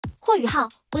霍雨浩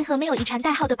为何没有遗传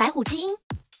代号的白虎基因？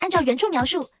按照原著描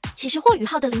述，其实霍雨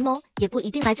浩的灵眸也不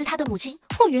一定来自他的母亲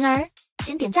霍云儿。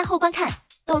先点赞后观看，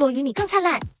斗罗与你更灿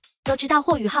烂。都知道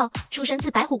霍雨浩出生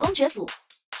自白虎公爵府，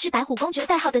是白虎公爵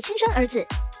代号的亲生儿子。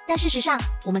但事实上，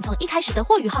我们从一开始的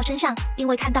霍雨浩身上并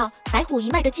未看到白虎一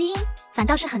脉的基因，反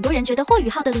倒是很多人觉得霍雨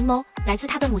浩的灵眸来自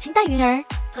他的母亲戴云儿。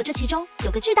可这其中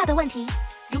有个巨大的问题，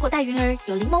如果戴云儿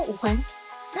有灵眸武魂，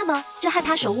那么这和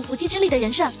他手无缚鸡之力的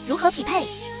人设如何匹配？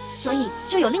所以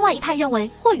就有另外一派认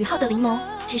为霍雨浩的灵眸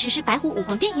其实是白虎武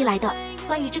魂变异来的。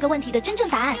关于这个问题的真正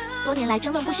答案，多年来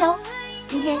争论不休。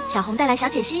今天小红带来小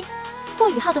解析。霍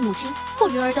雨浩的母亲霍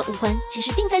云儿的武魂其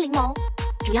实并非灵眸，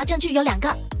主要证据有2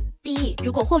个。第一，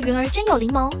如果霍云儿真有灵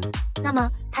眸，那么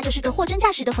她就是个货真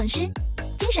价实的魂师，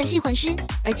精神系魂师。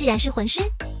而既然是魂师，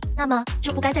那么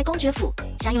就不该在公爵府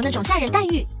享有那种下人待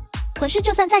遇。魂师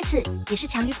就算在此，也是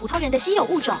强于普通人的稀有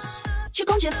物种，去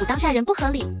公爵府当下人不合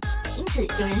理。因此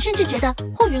有人甚至觉得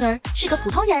霍云儿是个普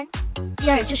通人。第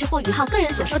二，就是霍雨浩个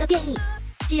人所说的变异。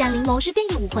既然灵眸是变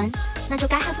异武魂，那就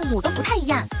该和父母都不太一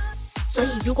样。所以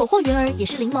如果霍云儿也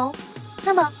是灵眸，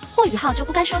那么霍雨浩就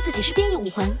不该说自己是变异武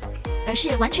魂，而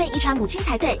是完全遗传母亲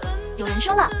才对。有人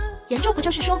说了，原著不就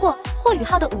是说过霍雨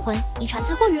浩的武魂遗传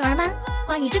自霍云儿吗？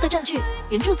关于这个证据，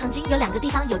原著曾经有2个地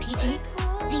方有提及。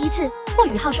第一次，霍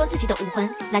雨浩说自己的武魂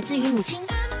来自于母亲；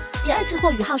第二次，霍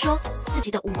雨浩说自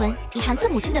己的武魂遗传自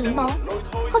母亲的灵眸，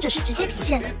或者是直接体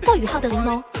现霍雨浩的灵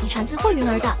眸遗传自霍云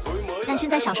儿的。但现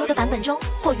在小说的版本中，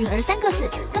霍云儿3个字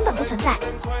根本不存在。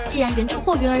既然原著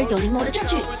霍云儿有灵眸的证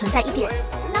据存在一点，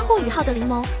那霍雨浩的灵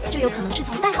眸就有可能是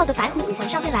从代号的白虎武魂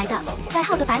上面来的。代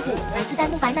号的白虎来自代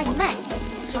木白那一脉，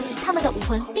所以他们的武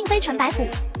魂并非纯白虎，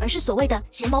而是所谓的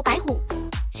邪眸白虎。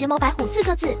邪眸白虎4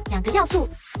个字，2个要素，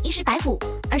一是白虎，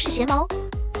二是邪眸。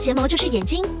邪眸就是眼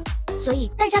睛，所以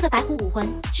戴家的白虎武魂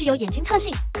是有眼睛特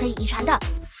性可以遗传的。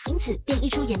因此变异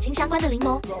出眼睛相关的灵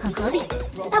眸很合理。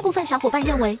大部分小伙伴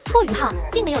认为霍雨浩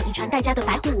并没有遗传戴家的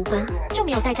白虎武魂，就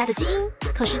没有戴家的基因，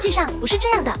可实际上不是这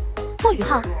样的。霍雨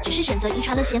浩只是选择遗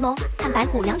传了邪眸和白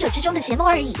虎2者之中的邪眸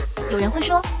而已。有人会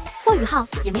说，霍雨浩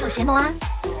也没有邪眸啊。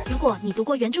如果你读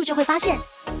过原著就会发现，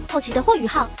后期的霍雨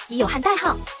浩也有和代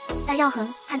号、戴耀恒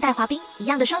和戴华彬一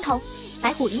样的双瞳，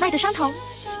白虎一脉的双瞳，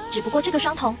只不过这个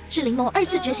双瞳是灵眸2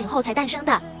次觉醒后才诞生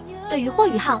的。对于霍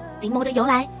雨浩灵眸的由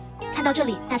来，看到这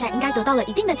里，大家应该得到了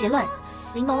一定的结论。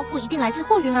灵眸不一定来自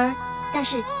霍云儿，但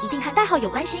是一定和代号有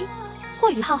关系。霍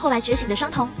雨浩后来觉醒的双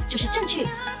瞳就是证据，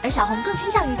而小红更倾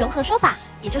向于融合说法，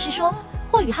也就是说，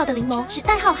霍雨浩的灵眸是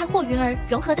代号和霍云儿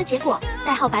融合的结果，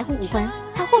代号白虎武魂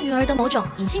和霍云儿的某种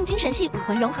隐性精神系武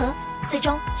魂融合，最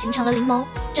终形成了灵眸，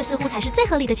这似乎才是最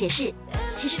合理的解释。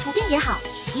其实突变也好，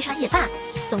遗传也罢，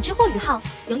总之霍雨浩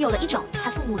拥有了一种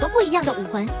和父母都不一样的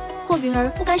武魂，霍云儿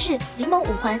不该是灵眸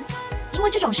武魂。因为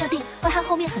这种设定会和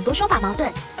后面很多说法矛盾，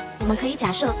我们可以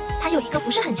假设他有一个不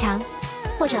是很强，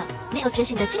或者没有觉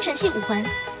醒的精神系武魂，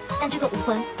但这个武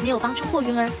魂没有帮助霍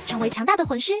云儿成为强大的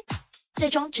魂师，最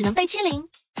终只能被欺凌。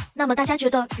那么大家觉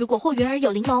得，如果霍云儿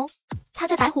有灵眸，他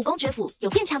在白虎公爵府有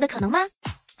变强的可能吗？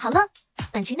好了，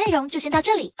本期内容就先到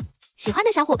这里，喜欢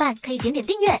的小伙伴可以点点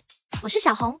订阅。我是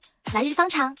小红，来日方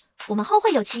长，我们后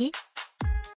会有期。